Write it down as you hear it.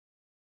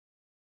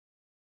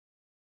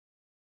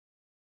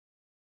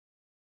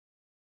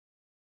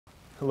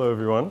Hello,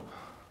 everyone.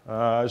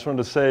 I just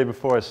wanted to say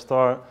before I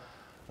start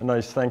a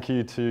nice thank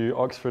you to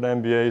Oxford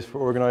MBAs for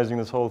organizing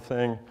this whole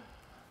thing,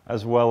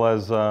 as well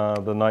as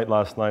the night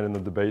last night in the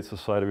Debate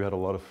Society. We had a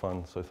lot of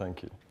fun, so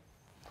thank you.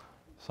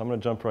 So I'm going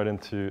to jump right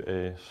into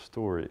a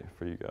story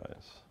for you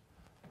guys.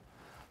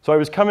 So I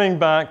was coming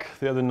back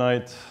the other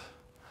night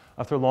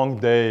after a long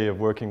day of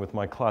working with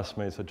my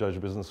classmates at Judge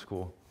Business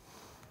School.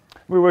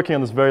 We were working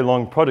on this very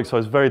long project, so I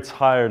was very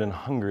tired and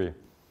hungry.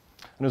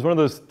 And it was one of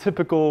those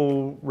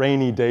typical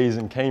rainy days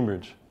in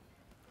Cambridge.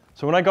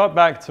 So when I got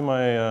back to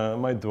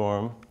my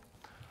dorm,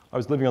 I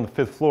was living on the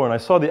 5th floor, and I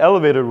saw the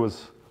elevator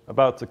was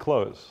about to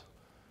close.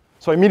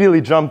 So I immediately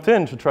jumped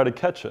in to try to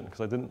catch it,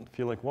 because I didn't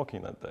feel like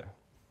walking that day.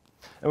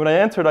 And when I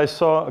entered, I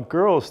saw a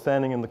girl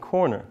standing in the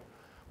corner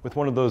with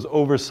one of those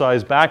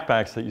oversized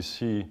backpacks that you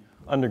see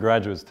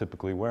undergraduates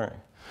typically wearing.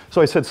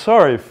 So I said,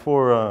 sorry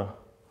for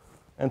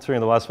entering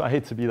the last. I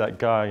hate to be that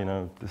guy, you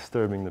know,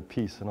 disturbing the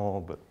peace and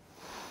all, but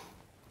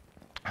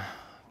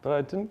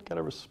I didn't get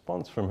a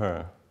response from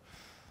her.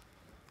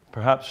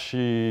 Perhaps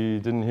she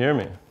didn't hear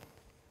me.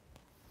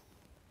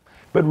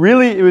 But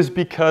really, it was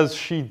because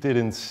she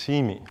didn't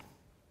see me.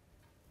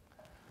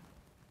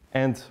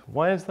 And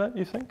why is that,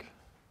 you think?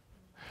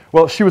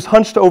 Well, she was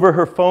hunched over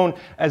her phone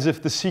as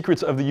if the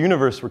secrets of the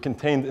universe were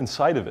contained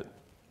inside of it.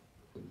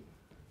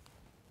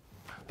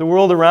 The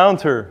world around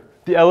her,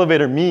 the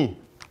elevator, me,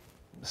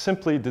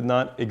 simply did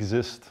not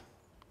exist,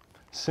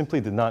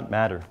 simply did not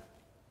matter.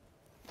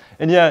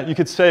 And yeah, you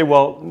could say,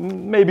 well,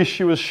 maybe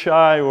she was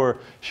shy or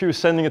she was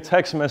sending a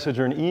text message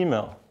or an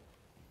email.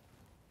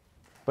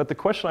 But the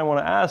question I want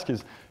to ask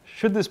is,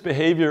 should this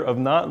behavior of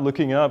not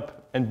looking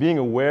up and being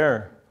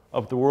aware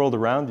of the world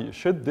around you,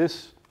 should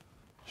this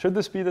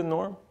be the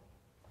norm?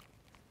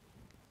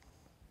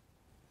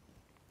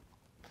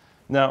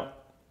 Now,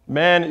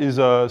 man is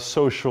a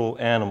social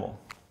animal.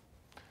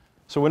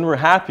 So when we're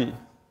happy,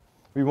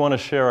 we want to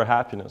share our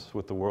happiness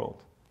with the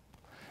world.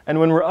 And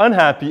when we're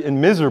unhappy and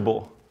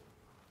miserable,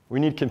 we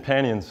need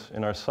companions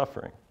in our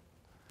suffering.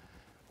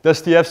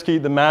 Dostoevsky,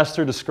 the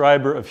master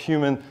describer of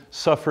human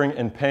suffering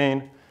and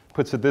pain,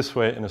 puts it this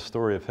way in a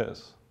story of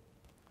his.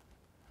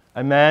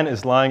 A man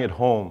is lying at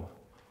home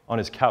on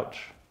his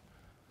couch,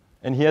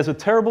 and he has a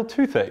terrible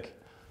toothache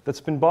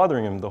that's been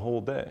bothering him the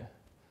whole day.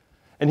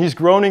 And he's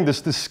groaning this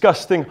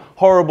disgusting,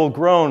 horrible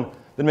groan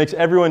that makes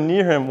everyone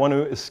near him want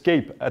to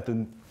escape at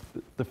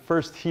the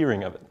first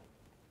hearing of it.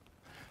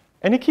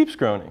 And he keeps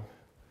groaning,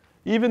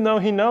 even though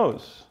he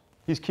knows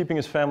he's keeping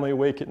his family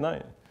awake at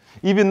night,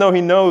 even though he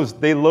knows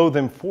they loathe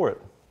him for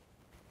it.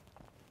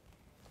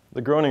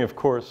 The groaning, of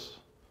course,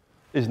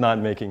 is not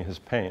making his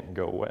pain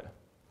go away.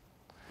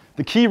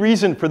 The key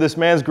reason for this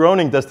man's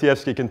groaning,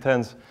 Dostoevsky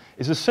contends,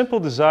 is a simple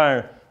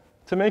desire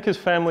to make his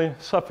family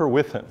suffer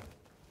with him,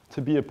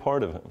 to be a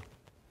part of him.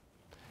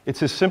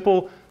 It's his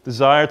simple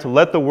desire to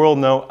let the world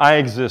know, I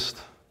exist,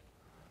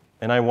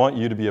 and I want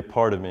you to be a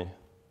part of me,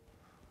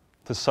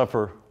 to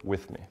suffer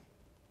with me.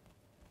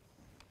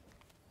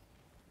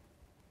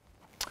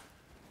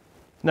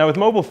 Now, with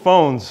mobile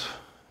phones,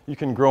 you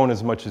can groan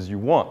as much as you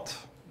want.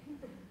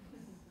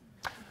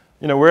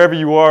 You know, wherever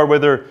you are,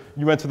 whether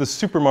you went to the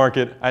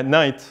supermarket at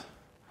night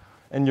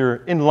and you're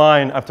in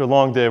line after a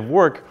long day of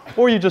work,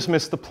 or you just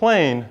missed the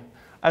plane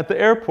at the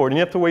airport and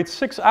you have to wait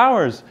 6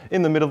 hours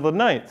in the middle of the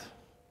night,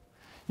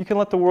 you can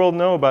let the world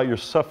know about your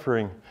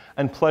suffering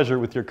and pleasure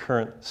with your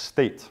current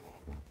state.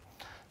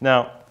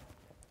 Now,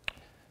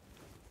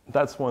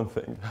 that's one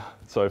thing.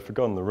 So I've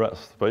forgotten the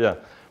rest, but yeah.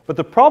 But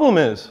the problem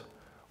is,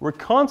 we're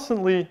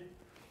constantly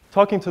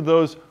talking to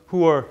those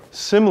who are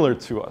similar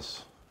to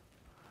us,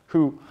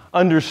 who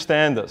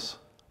understand us.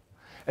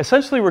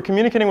 Essentially, we're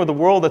communicating with a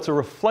world that's a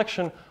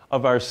reflection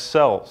of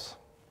ourselves.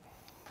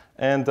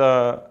 And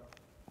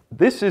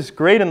this is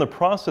great in the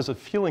process of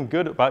feeling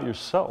good about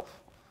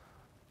yourself.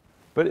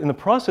 But in the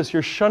process,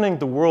 you're shunning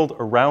the world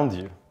around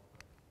you.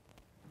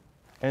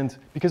 And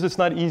because it's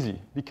not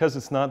easy, because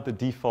it's not the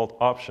default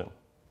option.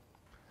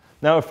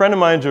 Now, a friend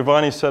of mine,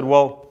 Giovanni, said,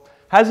 well,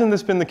 hasn't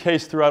this been the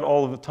case throughout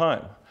all of the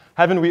time?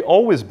 Haven't we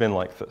always been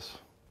like this?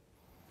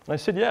 And I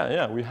said,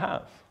 yeah, we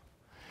have.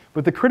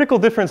 But the critical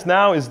difference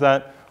now is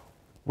that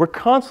we're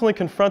constantly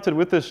confronted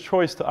with this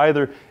choice to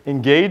either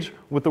engage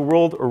with the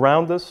world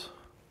around us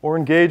or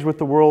engage with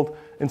the world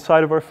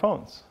inside of our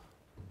phones.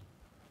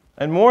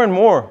 And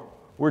more,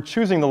 we're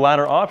choosing the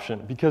latter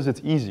option because it's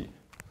easy,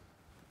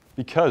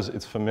 because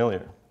it's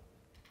familiar.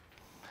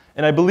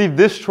 And I believe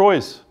this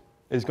choice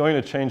is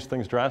going to change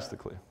things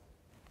drastically.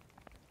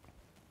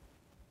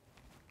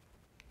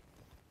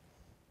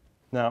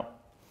 Now,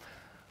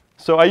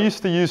 so I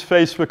used to use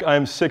Facebook.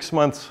 I'm 6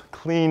 months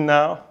clean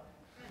now.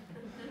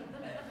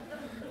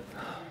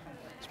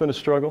 It's been a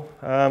struggle.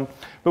 But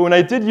when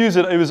I did use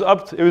it, it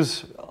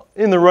was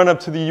in the run-up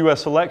to the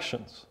US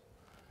elections.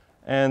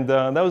 And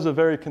that was a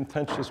very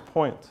contentious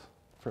point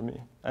for me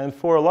and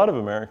for a lot of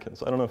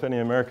Americans. I don't know if any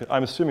Americans,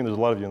 I'm assuming there's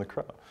a lot of you in the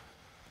crowd.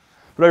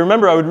 But I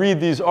remember I would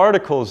read these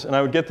articles and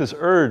I would get this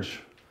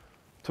urge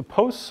to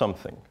post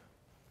something,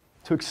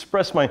 to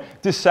express my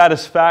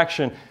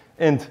dissatisfaction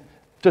and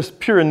just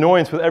pure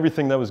annoyance with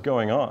everything that was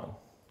going on.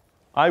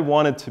 I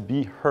wanted to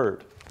be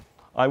heard.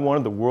 I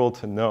wanted the world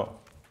to know.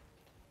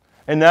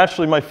 And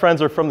naturally, my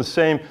friends are from the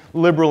same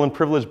liberal and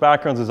privileged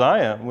backgrounds as I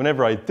am.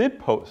 Whenever I did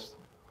post,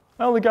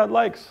 I only got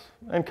likes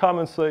and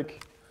comments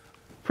like,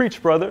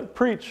 "Preach, brother,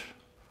 preach.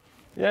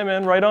 Yeah,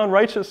 man, right on,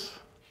 righteous."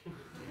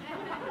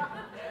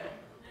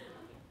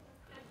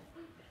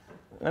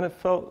 And it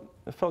felt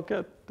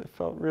good. It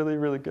felt really,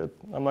 really good.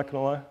 I'm not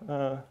going to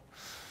lie.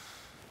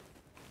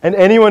 And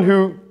anyone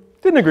who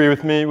didn't agree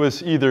with me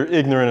was either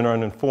ignorant or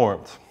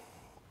uninformed.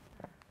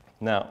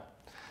 Now,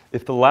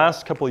 if the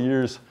last couple of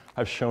years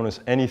have shown us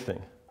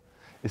anything,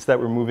 it's that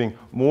we're moving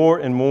more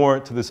and more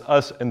to this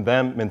us and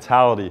them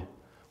mentality,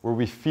 where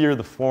we fear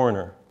the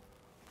foreigner,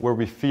 where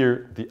we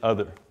fear the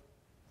other.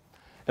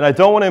 And I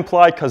don't want to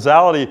imply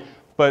causality,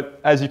 but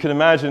as you can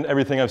imagine,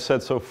 everything I've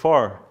said so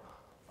far,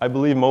 I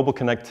believe mobile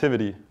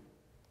connectivity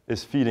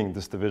is feeding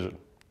this division.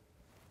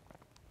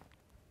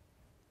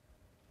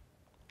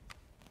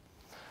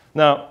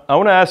 Now, I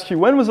want to ask you,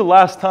 when was the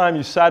last time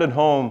you sat at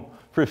home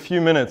for a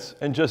few minutes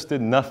and just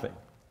did nothing?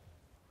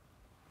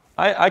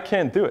 I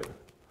can't do it.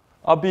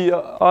 I'll be,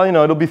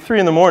 it'll be 3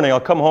 in the morning.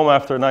 I'll come home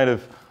after a night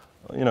of,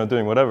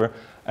 doing whatever,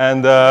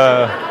 and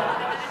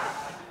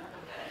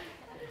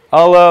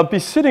I'll be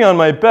sitting on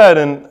my bed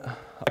and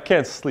I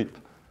can't sleep.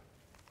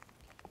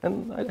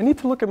 And I need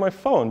to look at my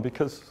phone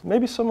because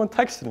maybe someone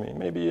texted me.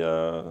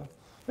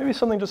 Maybe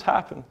something just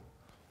happened.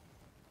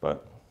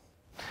 But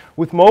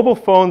with mobile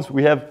phones,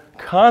 we have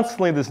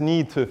constantly this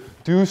need to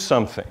do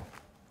something.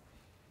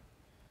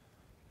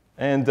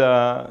 And,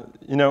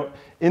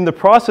 in the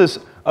process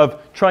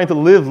of trying to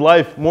live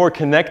life more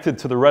connected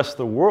to the rest of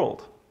the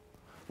world,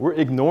 we're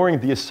ignoring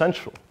the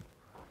essential.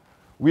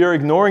 We are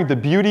ignoring the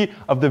beauty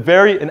of the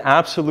very and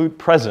absolute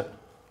present.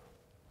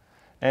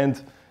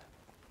 And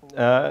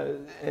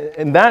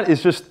that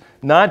is just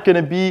not going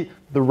to be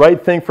the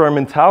right thing for our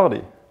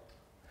mentality.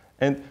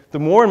 And the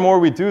more and more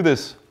we do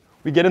this,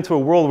 we get into a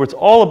world where it's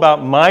all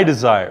about my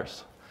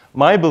desires,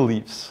 my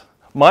beliefs,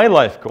 my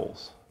life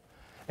goals.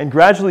 And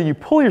gradually you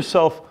pull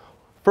yourself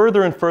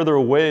further and further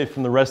away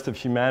from the rest of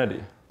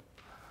humanity,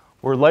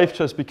 where life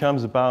just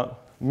becomes about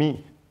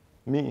me,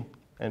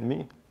 and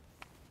me.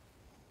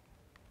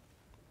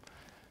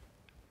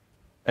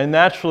 And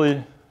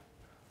naturally,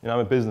 I'm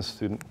a business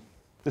student.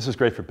 This is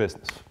great for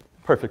business,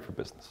 perfect for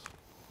business.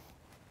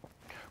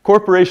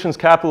 Corporations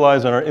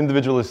capitalize on our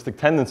individualistic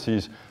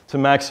tendencies to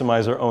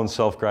maximize our own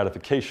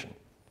self-gratification.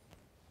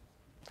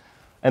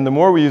 And the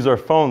more we use our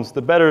phones,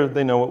 the better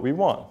they know what we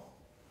want.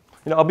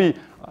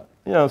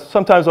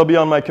 Sometimes I'll be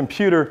on my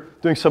computer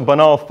doing some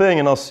banal thing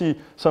and I'll see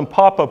some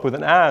pop-up with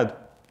an ad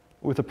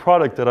with a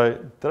product that I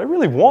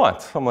really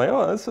want. I'm like,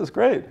 oh, this is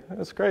great,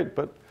 that's great.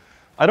 But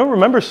I don't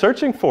remember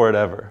searching for it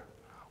ever,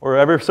 or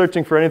ever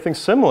searching for anything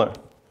similar.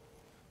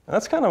 And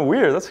that's kind of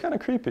weird, that's kind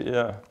of creepy,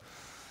 yeah.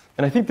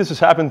 And I think this has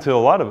happened to a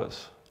lot of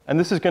us. And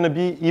this is going to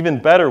be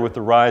even better with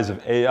the rise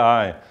of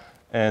AI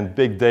and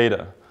big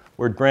data,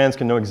 where brands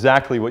can know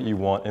exactly what you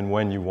want and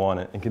when you want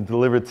it and can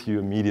deliver it to you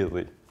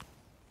immediately.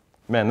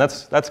 Man,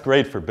 that's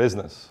great for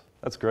business.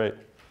 That's great.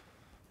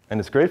 And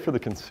it's great for the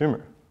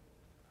consumer.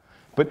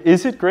 But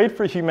is it great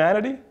for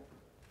humanity?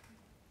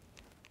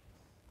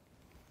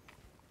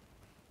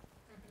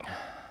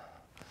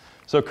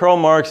 So Karl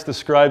Marx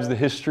describes the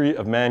history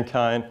of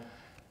mankind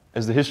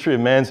as the history of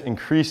man's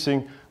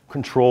increasing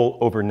control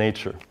over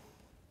nature.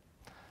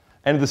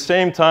 And at the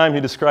same time,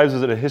 he describes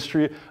it as a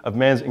history of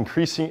man's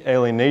increasing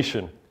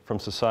alienation from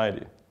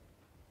society.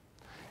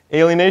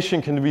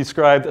 Alienation can be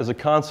described as a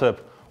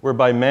concept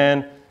whereby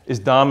man is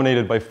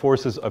dominated by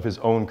forces of his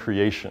own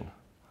creation,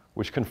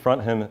 which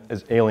confront him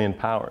as alien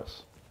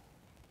powers.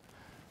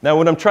 Now,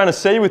 what I'm trying to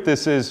say with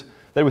this is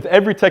that with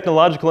every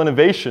technological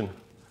innovation,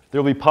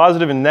 there will be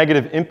positive and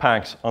negative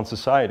impacts on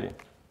society.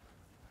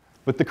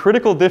 But the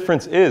critical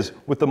difference is,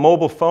 with the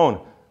mobile phone,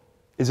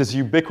 is its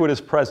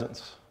ubiquitous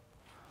presence.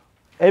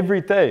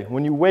 Every day,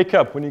 when you wake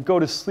up, when you go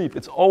to sleep,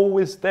 it's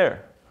always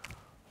there,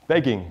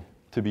 begging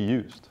to be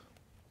used.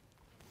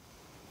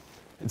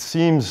 It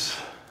seems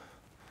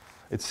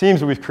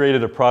we've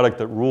created a product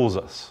that rules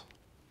us.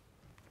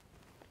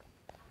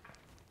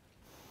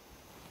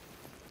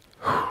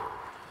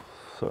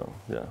 So,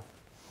 yeah.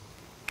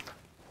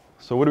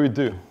 So what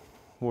do?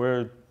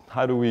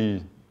 How do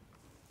we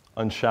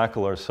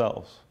unshackle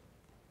ourselves?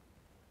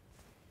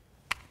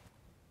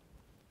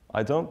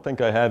 I don't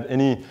think I have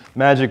any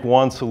magic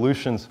wand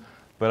solutions,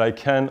 but I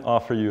can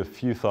offer you a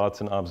few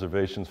thoughts and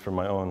observations from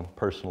my own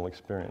personal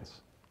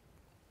experience.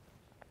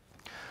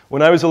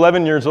 When I was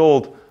 11 years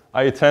old,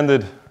 I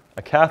attended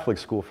a Catholic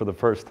school for the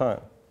first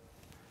time.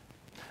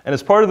 And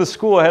as part of the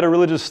school, I had a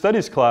religious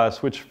studies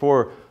class, which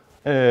for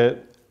a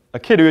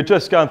kid who had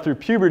just gone through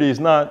puberty is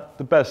not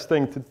the best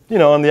thing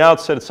to, on the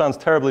outset it sounds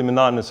terribly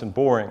monotonous and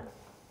boring.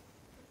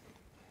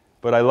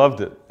 But I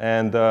loved it.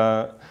 And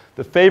the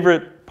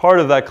favorite part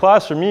of that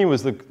class for me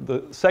was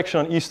the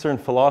section on Eastern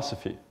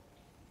philosophy,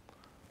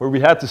 where we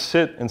had to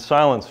sit in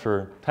silence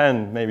for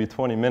 10, maybe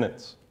 20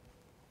 minutes.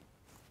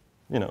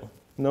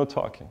 No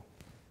talking.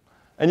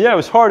 And yeah, it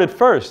was hard at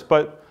first,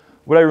 but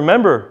what I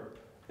remember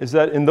is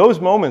that in those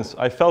moments,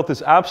 I felt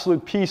this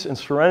absolute peace and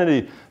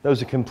serenity that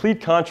was a complete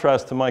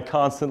contrast to my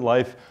constant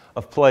life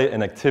of play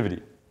and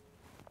activity.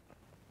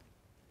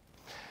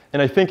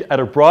 And I think at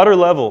a broader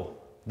level,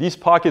 these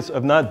pockets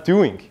of not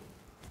doing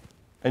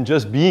and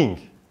just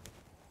being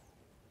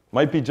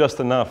might be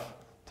just enough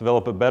to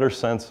develop a better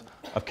sense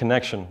of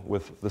connection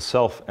with the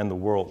self and the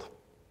world.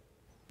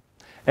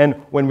 And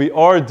when we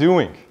are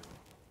doing,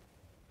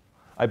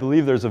 I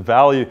believe there's a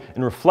value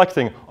in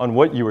reflecting on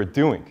what you are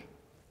doing.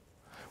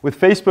 With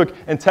Facebook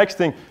and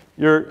texting,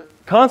 you're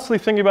constantly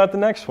thinking about the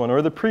next one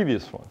or the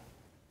previous one.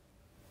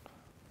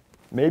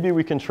 Maybe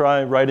we can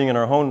try writing in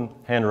our own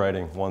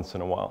handwriting once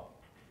in a while.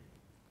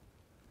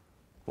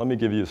 Let me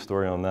give you a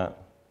story on that.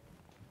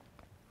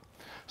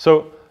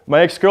 So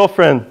my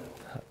ex-girlfriend,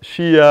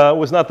 she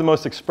was not the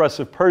most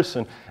expressive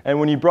person, and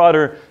when you brought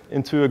her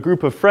into a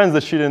group of friends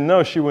that she didn't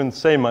know, she wouldn't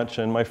say much,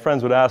 and my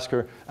friends would ask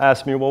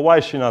me, well, why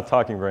is she not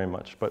talking very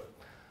much? But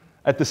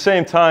at the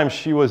same time,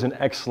 she was an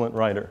excellent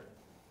writer.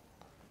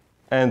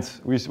 And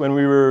when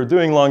we were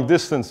doing long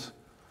distance,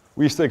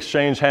 we used to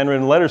exchange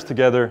handwritten letters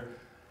together,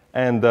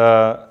 and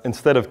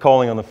instead of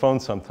calling on the phone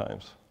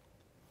sometimes.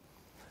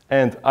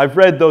 And I've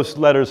read those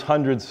letters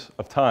hundreds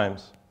of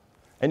times.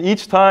 And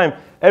each time,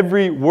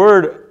 every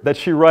word that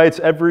she writes,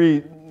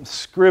 every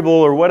scribble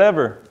or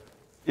whatever,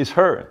 is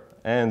her.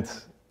 And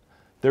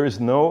there is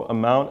no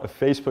amount of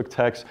Facebook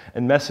texts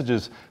and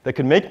messages that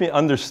could make me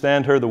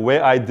understand her the way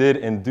I did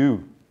and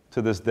do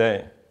to this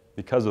day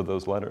because of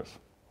those letters.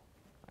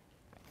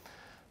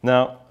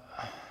 Now,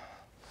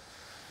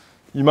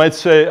 you might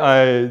say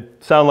I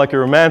sound like a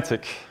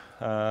romantic.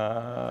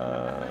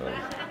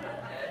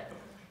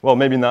 Well,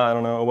 maybe not, I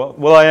don't know.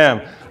 Well, I am.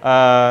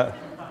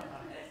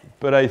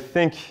 But I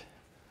think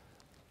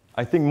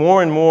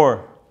more and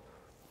more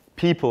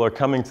people are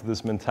coming to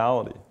this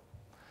mentality.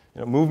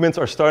 Movements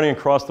are starting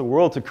across the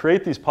world to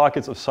create these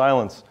pockets of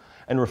silence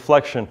and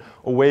reflection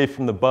away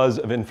from the buzz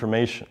of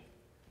information.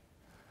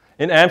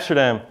 In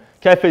Amsterdam,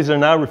 cafes are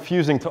now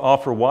refusing to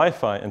offer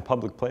Wi-Fi in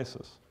public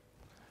places.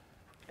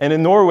 And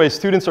in Norway,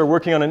 students are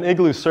working on an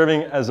igloo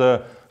serving as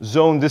a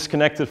zone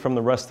disconnected from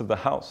the rest of the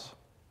house.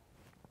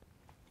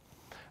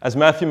 As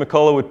Matthew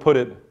McCullough would put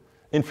it,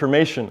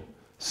 information,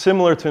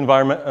 similar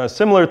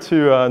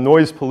to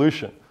noise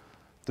pollution,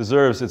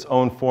 deserves its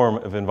own form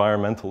of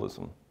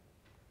environmentalism.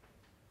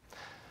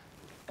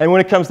 And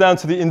when it comes down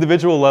to the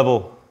individual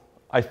level,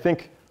 I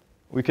think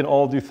we can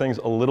all do things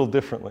a little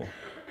differently.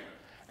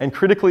 And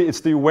critically,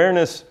 it's the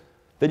awareness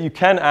that you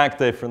can act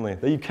differently,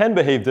 that you can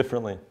behave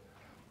differently,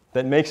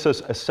 that makes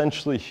us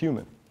essentially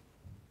human.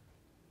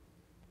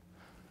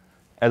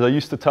 As I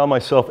used to tell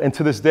myself, and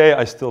to this day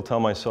I still tell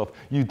myself,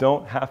 you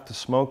don't have to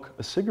smoke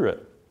a cigarette.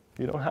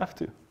 You don't have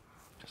to.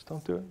 Just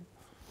don't do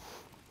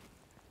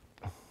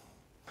it.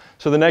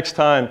 So the next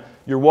time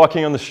you're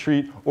walking on the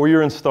street, or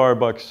you're in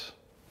Starbucks,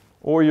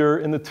 or you're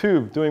in the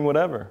tube doing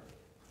whatever,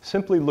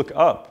 simply look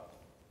up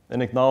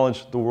and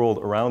acknowledge the world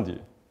around you.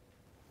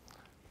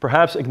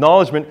 Perhaps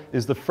acknowledgement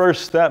is the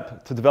first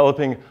step to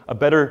developing a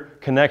better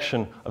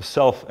connection of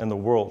self and the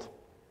world.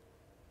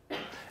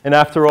 And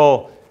after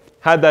all,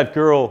 had that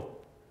girl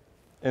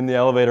in the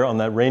elevator on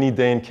that rainy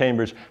day in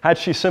Cambridge, had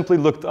she simply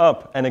looked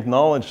up and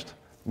acknowledged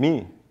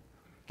me,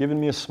 given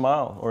me a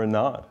smile or a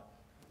nod,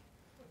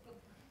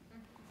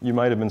 you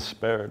might have been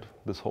spared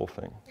this whole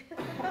thing.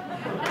 All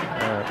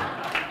right.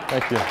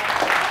 Thank you.